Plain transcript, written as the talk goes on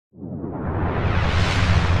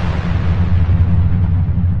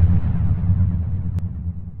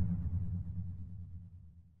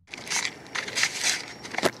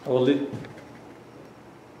Well,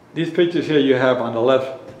 these pictures here you have on the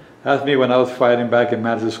left, that's me when I was fighting back in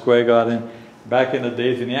Madison Square Garden, back in the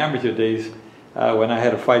days, in the amateur days, when I had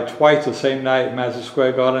to fight twice the same night in Madison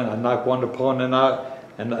Square Garden. I knocked one opponent out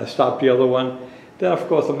and I stopped the other one. Then of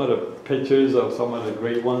course some of the pictures of some of the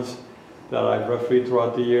great ones that I've refereed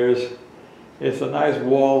throughout the years. It's a nice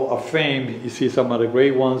wall of fame. You see some of the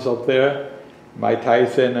great ones up there. Mike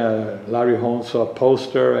Tyson, Larry Holmes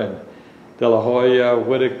poster, and De La Hoya,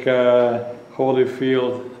 Whitaker,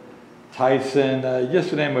 Holyfield, Tyson, just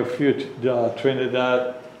to name a few,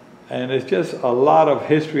 Trinidad. And it's just a lot of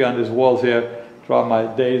history on these walls here throughout my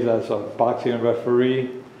days as a boxing referee.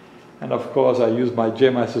 And of course I use my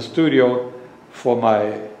gym as a studio for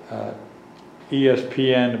my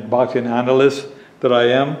ESPN boxing analyst that I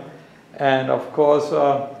am. And of course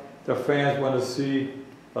the fans want to see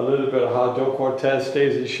a little bit of how Joe Cortez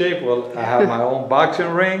stays in shape. Well, I have my own boxing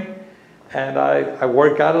ring, and I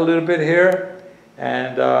work out a little bit here,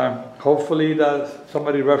 and hopefully that some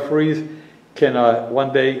of the referees can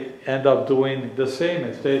one day end up doing the same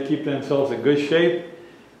and stay keeping themselves in good shape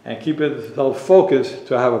and keep themselves focused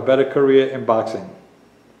to have a better career in boxing.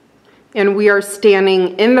 And we are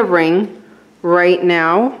standing in the ring right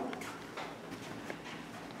now.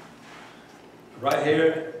 Right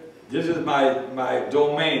here, this is my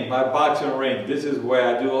domain, my boxing ring. This is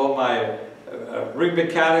where I do all my ring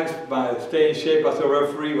mechanics, my stay in shape as a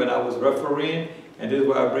referee when I was refereeing. And this is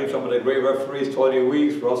where I bring some of the great referees, Tony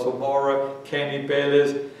Weeks, Russell Mora, Kenny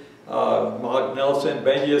Bayless, Mark Nelson,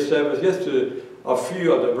 Benji Estevez, just a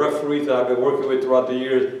few of the referees that I've been working with throughout the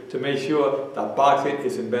years to make sure that boxing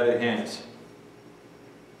is in better hands.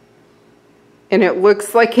 And it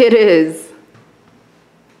looks like it is.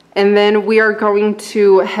 And then we are going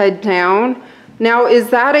to head down. Now, is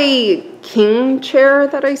that a king chair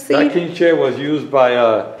that I see? That king chair was used by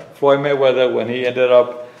Floyd Mayweather when he ended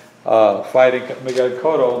up fighting Miguel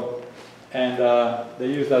Cotto. And they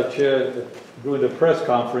used that chair during the press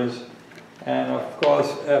conference. And of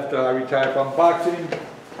course, after I retired from boxing,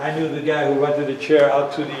 I knew the guy who rented the chair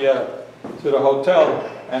out to the hotel.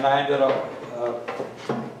 And I ended up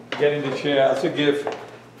getting the chair as a gift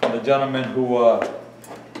from the gentleman who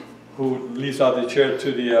leased out the chair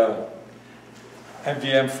to the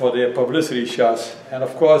MGM for their publicity shots. And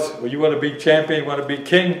of course, when you want to be champion, you want to be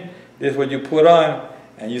king, this is what you put on,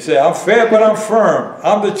 and you say, I'm fair, but I'm firm.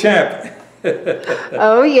 I'm the champ.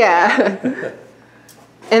 Oh, yeah.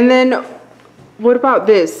 And then, what about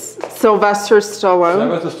this? Sylvester Stallone?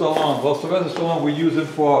 Sylvester Stallone. Well, Sylvester Stallone, we use it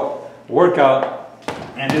for workout,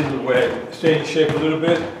 and this is where stay in shape a little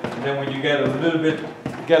bit, and then when you get a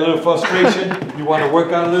little frustration, you want to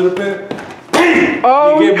work out a little bit,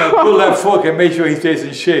 oh, you give him a good left hook and make sure he stays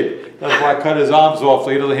in shape. That's why I cut his arms off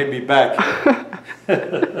so he doesn't hit me back.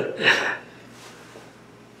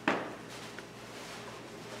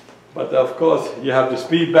 But of course, you have the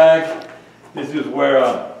speed bag. This is where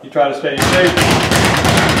you try to stay in shape.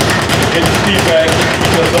 Get the speed bag,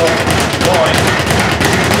 keep yourself going.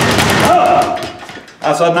 Ah!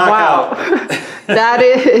 That's a knockout. Wow. That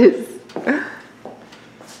is.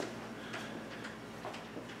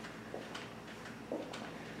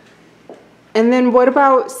 And then what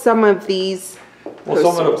about some of these posters?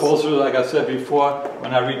 Well, some of the posters, like I said before,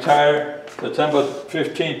 when I retired, September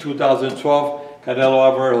 15, 2012, Canelo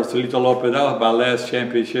Alvarez, Joselito Lopez, that was my last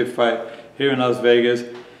championship fight here in Las Vegas.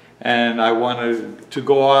 And I wanted to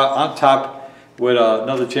go out on top with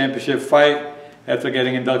another championship fight. After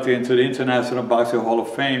getting inducted into the International Boxing Hall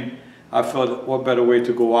of Fame, I felt what better way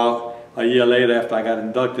to go out a year later after I got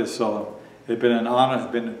inducted. So it's been an honor,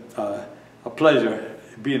 it's been a pleasure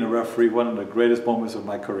being a referee, one of the greatest moments of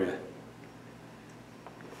my career.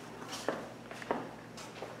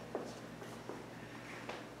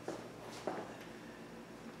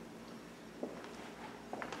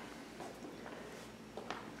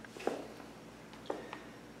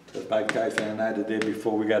 Mike Tyson and I, the day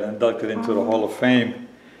before we got inducted into the Hall of Fame,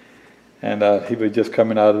 and he was just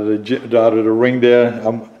coming out of the ring there.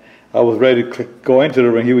 I was ready to go into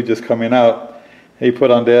the ring. He was just coming out. He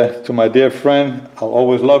put on there, to my dear friend, I'll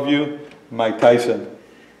always love you, Mike Tyson.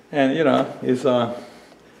 And you know, it's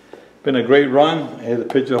been a great run. Here's a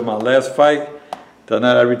picture of my last fight. The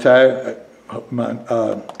night I retired,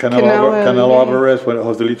 Canelo Alvarez with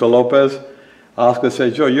Joselito Lopez. Oscar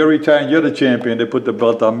said, Joe, you're retiring, you're the champion. They put the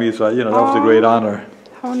belt on me, so you know, that was a great honor.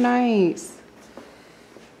 How nice.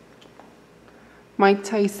 Mike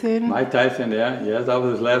Tyson? Mike Tyson, yeah. Yes, that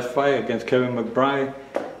was his last fight against Kevin McBride.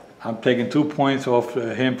 I'm taking 2 points off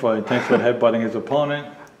him for intentional headbutting his opponent.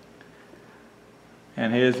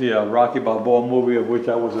 And here's the Rocky Balboa movie, of which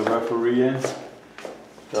I was a referee in.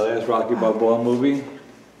 The last Rocky Balboa movie.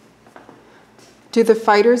 Do the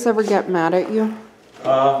fighters ever get mad at you?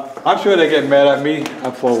 I'm sure they get mad at me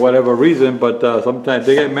for whatever reason, but sometimes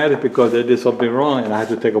they get mad at because they did something wrong and I have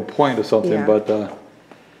to take a point or something. Yeah. But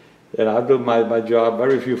you know, I do my job.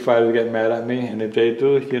 Very few fighters get mad at me, and if they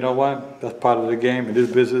do, you know what? That's part of the game. In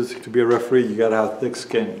this business, to be a referee, you gotta have thick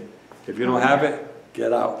skin. If you don't have it,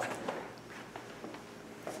 get out.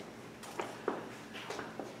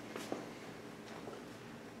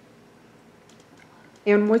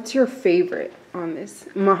 And what's your favorite on this?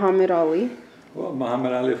 Muhammad Ali? Well,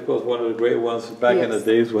 Muhammad Ali, of course, one of the great ones back in the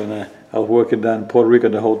days when I was working down in Puerto Rico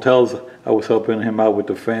in the hotels. I was helping him out with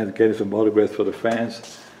the fans, getting some autographs for the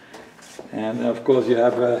fans. And of course, you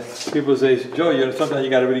have people say, Joe, sometimes you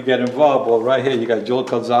got to really get involved. Well, right here, you got Joe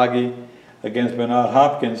Calzaghe against Bernard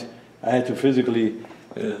Hopkins. I had to physically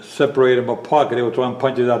separate them apart because they were throwing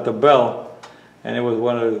punches at the bell. And it was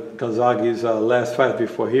one of Calzaghe's last fights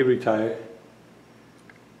before he retired.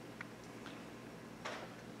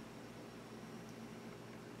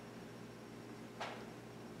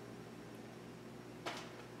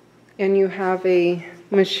 And you have a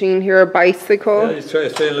machine here, a bicycle. Yeah, you try to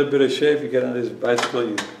stay in a little bit of shape. You get on this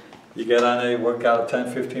bicycle, you get on there, you work out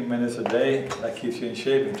 10-15 minutes a day. That keeps you in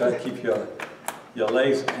shape. You try to keep your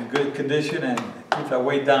legs in good condition and keep that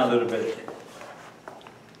weight down a little bit.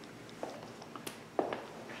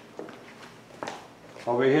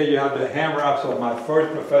 Over here you have the hand wraps of my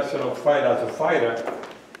first professional fight as a fighter.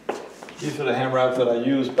 These are the hand wraps that I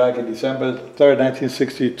used back in December 3rd,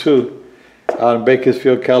 1962. Out in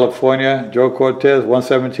Bakersfield, California. Joe Cortez,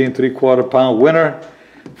 117 3/4 pound winner.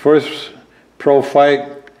 First pro fight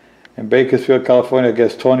in Bakersfield, California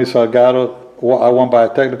against Tony Salgado. I won by a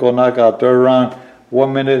technical knockout, third round,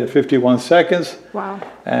 1 minute and 51 seconds. Wow.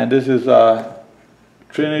 And this is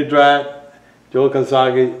Trinidad, Joe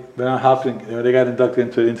Calzaghe, Bernard Hopkins. They got inducted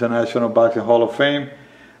into the International Boxing Hall of Fame,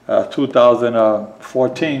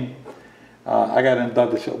 2014. I got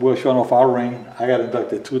inducted, we were showing off our ring. I got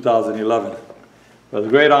inducted in 2011. It was a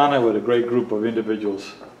great honor with a great group of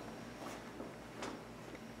individuals.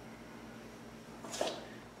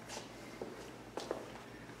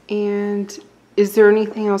 And is there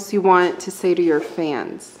anything else you want to say to your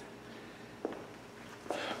fans?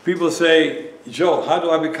 People say, Joe, how do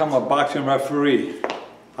I become a boxing referee?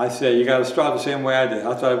 I say, you got to start the same way I did.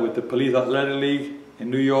 I started with the Police Athletic League in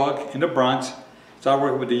New York, in the Bronx. Started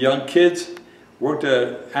working with the young kids. Worked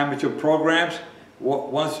at amateur programs.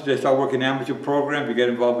 Once they start working amateur programs, you get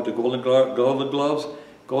involved with the Golden Gloves.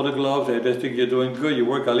 Golden Gloves, they just think you're doing good. You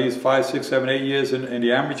work at least 5, 6, 7, 8 years in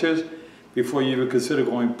the amateurs before you even consider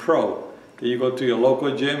going pro. Then you go to your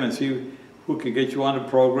local gym and see who can get you on the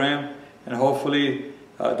program, and hopefully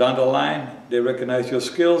down the line they recognize your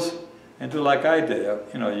skills and do like I did.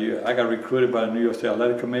 You know, I got recruited by the New York State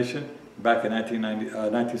Athletic Commission back in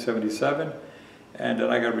 1977. And then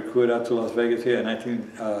I got recruited out to Las Vegas here in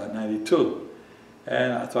 1992.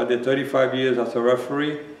 And so I did 35 years as a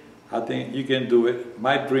referee. I think you can do it.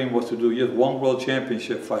 My dream was to do just one world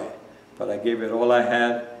championship fight. But I gave it all I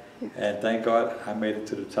had, and thank God I made it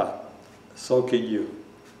to the top. So can you.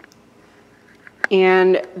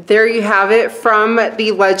 And there you have it from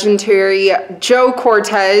the legendary Joe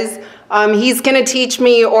Cortez. He's going to teach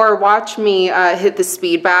me or watch me hit the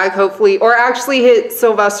speed bag, hopefully, or actually hit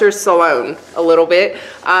Sylvester Stallone a little bit.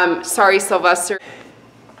 Sorry, Sylvester.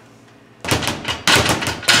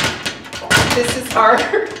 This is hard.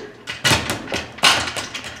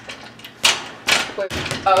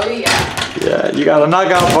 Oh, yeah. Yeah, you got a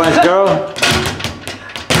knockout punch, girl.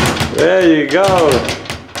 There you go.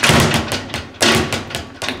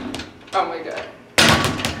 Oh, my God.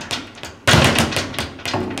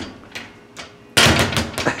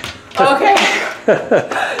 Okay,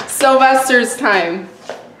 Sylvester's time.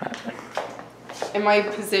 Am I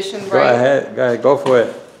positioned right? Go ahead, go for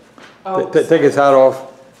it. Oh, take his hat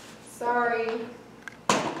off. Sorry.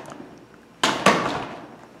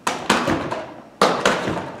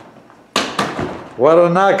 What a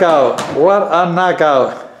knockout, what a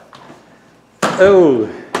knockout. Oh,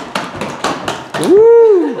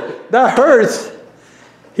 woo, that hurts.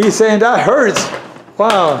 He's saying that hurts.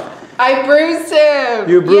 Wow. I bruised him.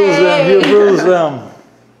 You bruised him. You bruised him.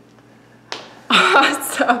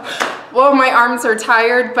 Awesome. Well, my arms are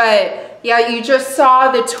tired, but yeah, you just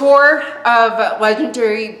saw the tour of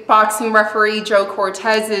legendary boxing referee Joe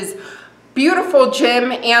Cortez's beautiful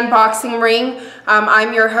gym and boxing ring.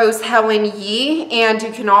 I'm your host, Helen Yee, and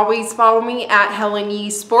you can always follow me at Helen Yee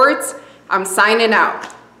Sports. I'm signing out.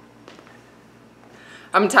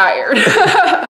 I'm tired.